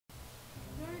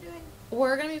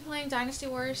We're gonna be playing Dynasty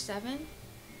Warriors 7,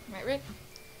 right, Rick?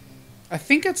 I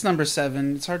think it's number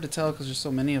 7. It's hard to tell because there's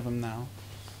so many of them now.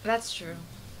 That's true.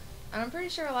 And I'm pretty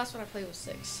sure the last one I played was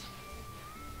 6.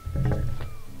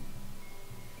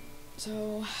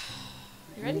 So,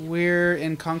 you ready? We're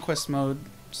in conquest mode,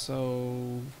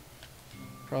 so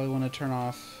probably want to turn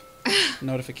off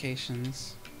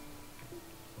notifications.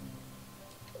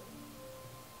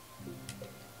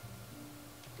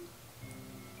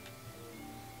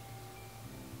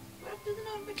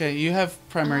 Okay, you have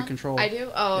primary control. I do?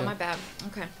 Oh, Yeah. my bad.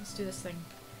 Okay, let's do this thing.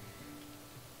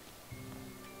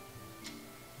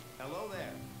 Hello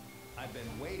there. I've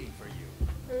been waiting for you.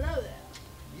 Hello there.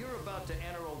 You're about to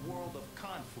enter a world of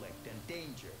conflict and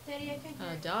danger. Daddy, I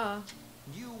can Duh.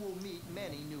 You will meet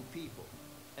many new people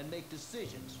and make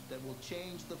decisions that will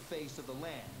change the face of the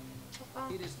land.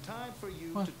 It is time for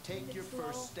you What? to take your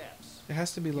first steps. It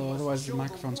has to be You low, must otherwise the show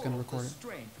microphone's going to world record the it.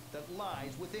 strength that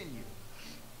lies within you.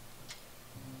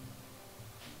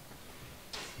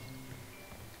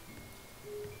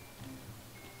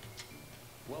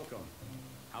 Welcome.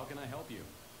 How can I help you?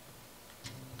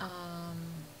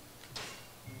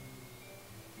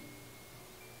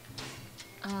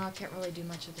 I can't really do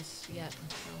much of this yet,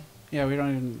 so. Yeah, we don't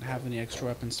even have any extra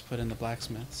weapons to put in the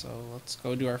blacksmith, so let's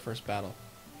go do our first battle.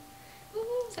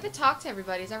 Is that to talk to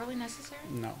everybody? Is that really necessary?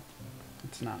 No,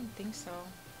 it's I not. don't think so.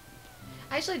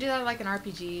 I usually do that like in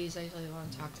RPGs. I usually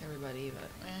want to talk to everybody, but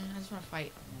I just want to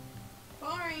fight.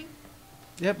 Boring.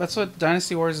 Yep, that's what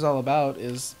Dynasty Wars is all about,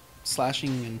 is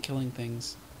slashing and killing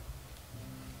things.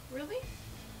 Really?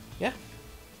 Yeah.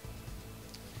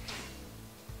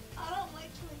 I don't like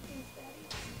killing things, Daddy.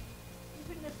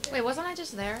 Even if they're- Wait, wasn't I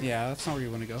just there? Yeah, that's not where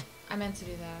you want to go. I meant to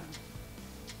do that.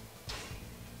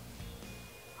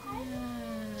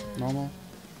 Normal.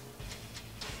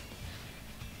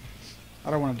 I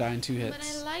don't want to die in 2 But I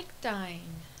hits. like dying.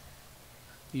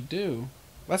 You do?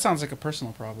 That sounds like a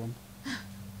personal problem.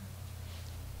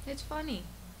 It's funny.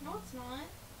 No, it's not.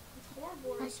 It's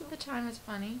horrible. Most of the time it's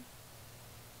funny.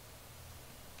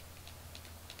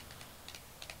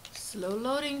 Slow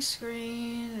loading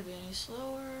screen. It'll be any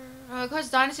slower. Of course,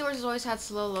 Dynasty Wars has always had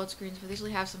slow load screens, but they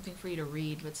usually have something for you to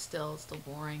read, but still, it's still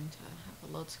boring to have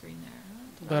a load screen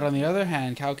there. But on the other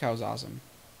hand, Cow Cow's awesome.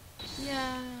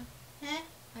 Yeah, Eh?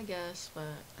 I guess, but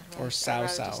I'd Or rather, Sow I'd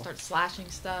rather Sow. just start slashing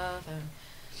stuff and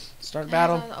Start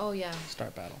battle. Oh yeah.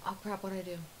 Start battle. Oh crap! What do I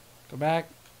do? Go back.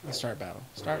 And start battle.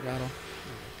 Start battle.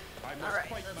 All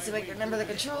right, let's see if I can remember the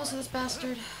controls of this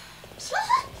bastard.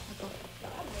 God,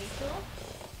 Rachel.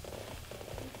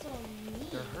 That's so mean.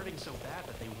 They're hurting so bad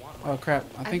that they want Oh crap!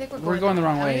 I think we're we're going the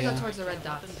wrong I way. need to Yeah. go towards the red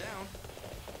dots.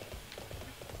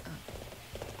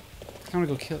 Time to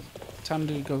go kill. Time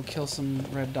to go kill some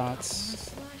red dots.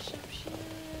 Slash up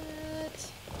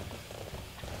shit.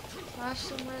 Slash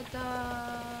some red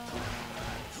dots.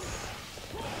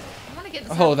 I want to get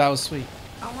inside. Oh, that was sweet.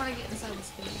 I want to get inside the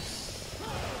space.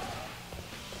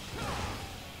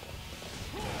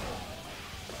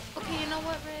 Okay, you know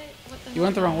what, Ray? What the You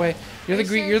went the hell? wrong way. You're the It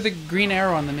green. says- You're the green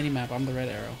arrow on the mini map. I'm the red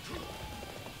arrow.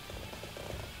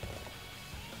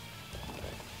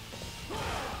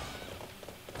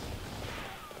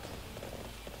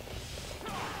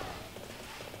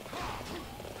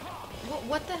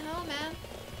 What the hell, man?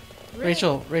 Ray.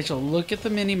 Rachel, look at the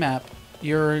mini map.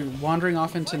 You're wandering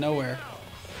off into nowhere.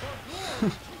 No,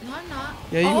 I'm not.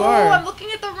 Yeah, you oh, are. I'm looking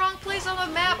at the wrong place on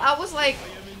the map. I was like,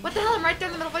 what the hell? I'm right there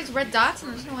in the middle of these red dots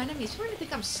and there's no enemies. You're going to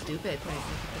think I'm stupid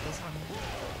put this on me.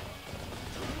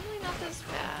 I'm really not this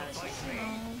bad. It's just, you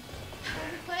know.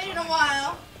 Haven't played in a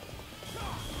while.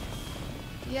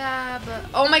 Yeah, but...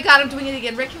 Oh my god, I'm doing it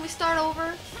again. Rick, can we start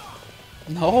over?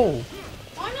 No,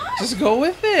 Why not? just go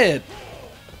with it.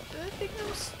 I think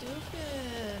I'm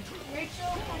stupid. Rachel,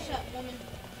 hush up, woman.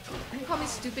 You can call me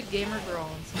stupid gamer girl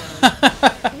instead.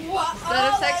 What? Instead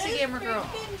of sexy that is gamer girl.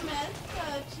 freaking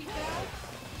messed, Chica.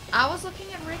 I was looking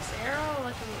at Rick's arrow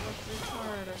like a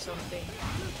retard or something.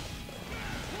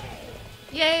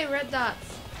 Yay, red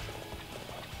dots.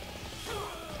 I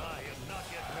am not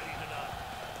yet ready to die.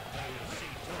 I will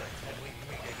see to it that we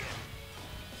meet again.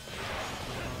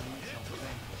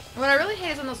 What I really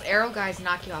hate is when those arrow guys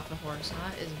knock you off the horse. Now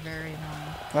that is very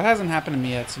annoying. That hasn't happened to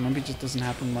me yet, so maybe it just doesn't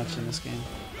happen much in this game.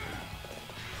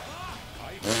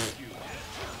 I thank you.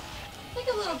 Like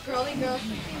a little girly girl.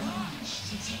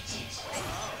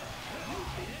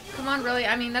 Come on, really?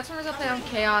 I mean, that's when I play on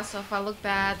chaos, so if I look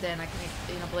bad, then I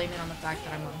can, blame it on the fact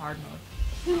that I'm on hard mode.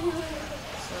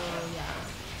 So,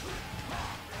 yeah.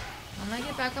 I'm gonna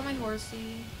get back on my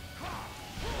horsey.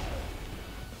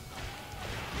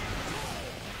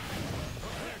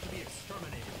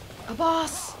 A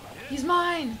boss! He's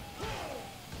mine!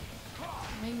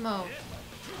 Make Mo.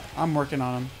 I'm working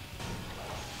on him.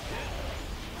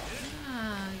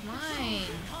 Ah, mine.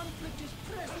 Conflict is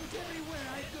present everywhere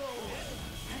I go.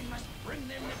 I must bring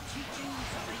them the teachings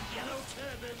of the Yellow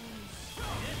Turbans.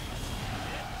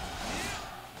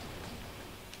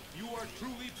 You are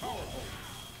truly powerful.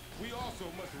 We also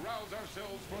must rouse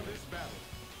ourselves for this battle.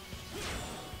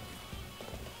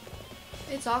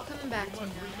 It's all coming back You to me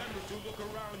must now. remember to look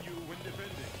around you when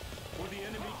defending, for the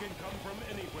enemy can come from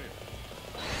anywhere.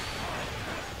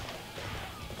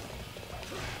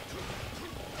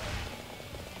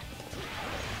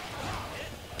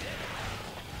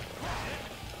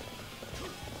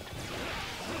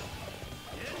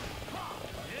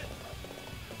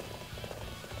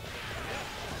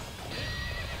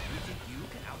 You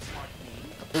can outsmart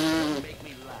me. Make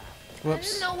me laugh. I didn't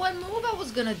Whoops. know what move I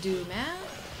was gonna do, man.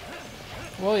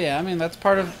 Well, yeah, I mean, that's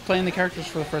part of playing the characters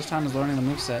for the first time is learning the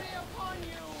moveset.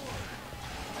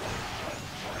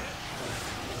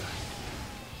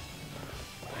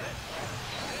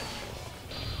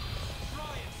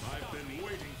 I've been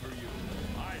waiting for you.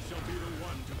 I shall be the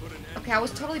one to put an end Okay, I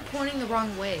was totally pointing the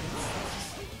wrong way.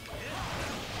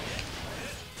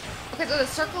 Okay, so the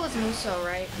circle is Muso,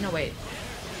 right? No, wait.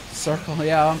 Circle,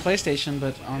 yeah, on PlayStation,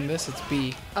 but on this it's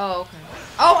B. Oh, okay.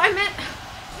 Oh, I meant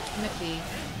B.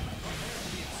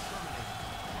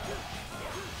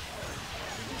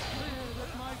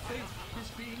 My faith is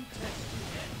being tested.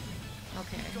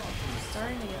 Okay. I'm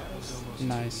starting to get this.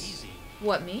 Nice.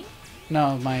 What, me?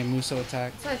 No, my Muso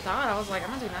attack. That's what I thought. I was like,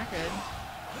 I'm not doing that good.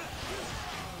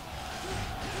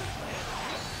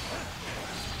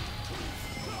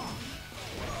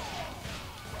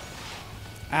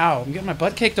 Ow, I'm getting my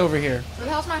butt kicked over here. Where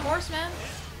the hell's my horse, man?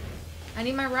 I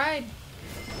need my ride.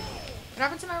 What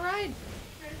happened to my ride?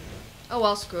 Oh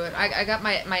well, screw it. I got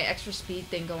my extra speed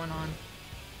thing going on.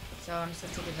 So I'm just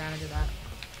gonna take advantage of that.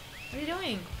 What are you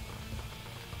doing?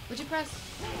 What'd you press?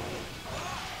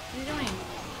 What are you doing?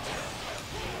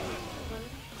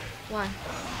 Why?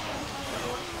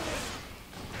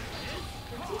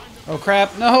 Oh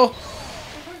crap, no!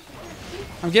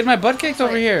 I'm getting my butt kicked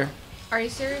over Wait. here. Are you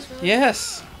serious, really?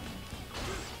 Yes!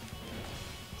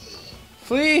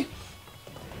 Flee!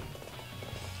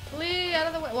 Flee out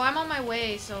of the way. Well, I'm on my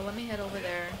way, so let me head over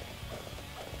there.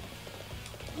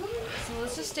 So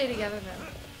let's just stay together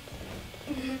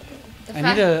then. The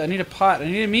I need a pot. I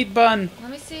need a meat bun.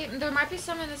 Let me see. There might be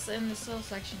some in this little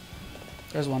section.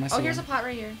 There's one. I see Oh, here's a one. pot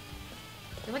right here.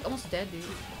 You're like almost dead, dude.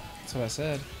 That's what I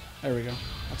said. There we go.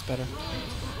 That's better.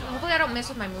 Hopefully I don't miss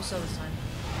with my Muso this time.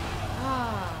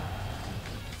 Ah.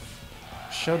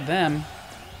 Showed them.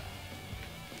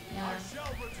 Yeah.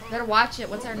 Better watch it.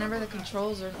 Once I remember the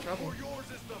controls are in trouble. Yours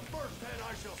is the first head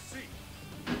I shall see.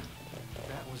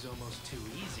 That was almost too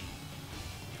easy.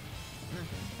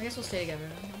 I guess we'll stay together.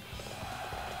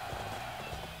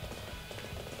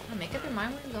 Make up your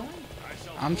mind where you're going.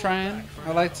 I'm trying.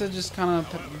 I like to just kind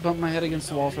of bump my head against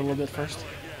the wall for a little bit first.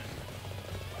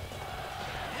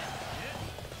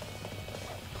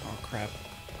 Oh crap.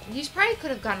 You probably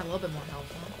could have gotten a little bit more help,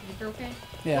 huh? You think you're okay?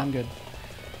 Yeah, I'm good.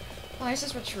 Well, I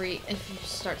just retreat if you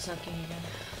start sucking again.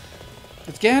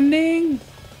 It's getting. You are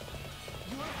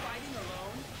fighting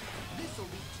alone? This'll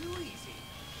be too easy.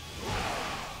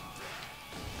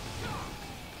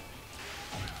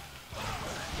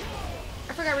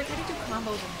 I forgot, we can do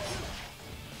combos in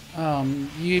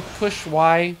this. You push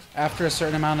Y after a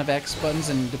certain amount of X buttons,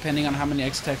 and depending on how many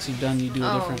X attacks you've done, you do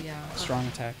a Oh, different yeah. strong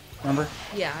attack. Remember?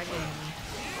 Yeah, I get it.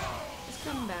 It's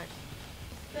coming back.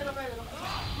 Little by little.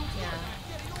 Yeah.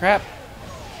 Crap.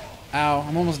 Ow,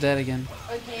 I'm almost dead again.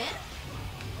 Again?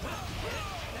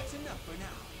 That's enough for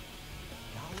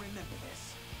now. I'll remember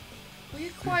this. We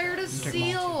acquired a Take 'em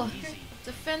seal.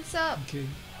 Defense up. Okay.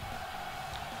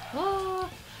 Oh,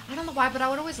 I don't know why, but I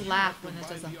would always laugh when it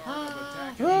does a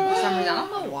Ah. for some reason. I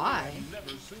don't know why. Never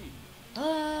seen.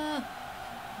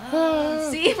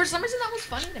 See, for some reason that was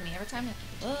funny to me every time.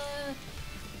 They're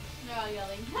all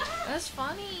yelling. That's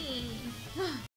funny.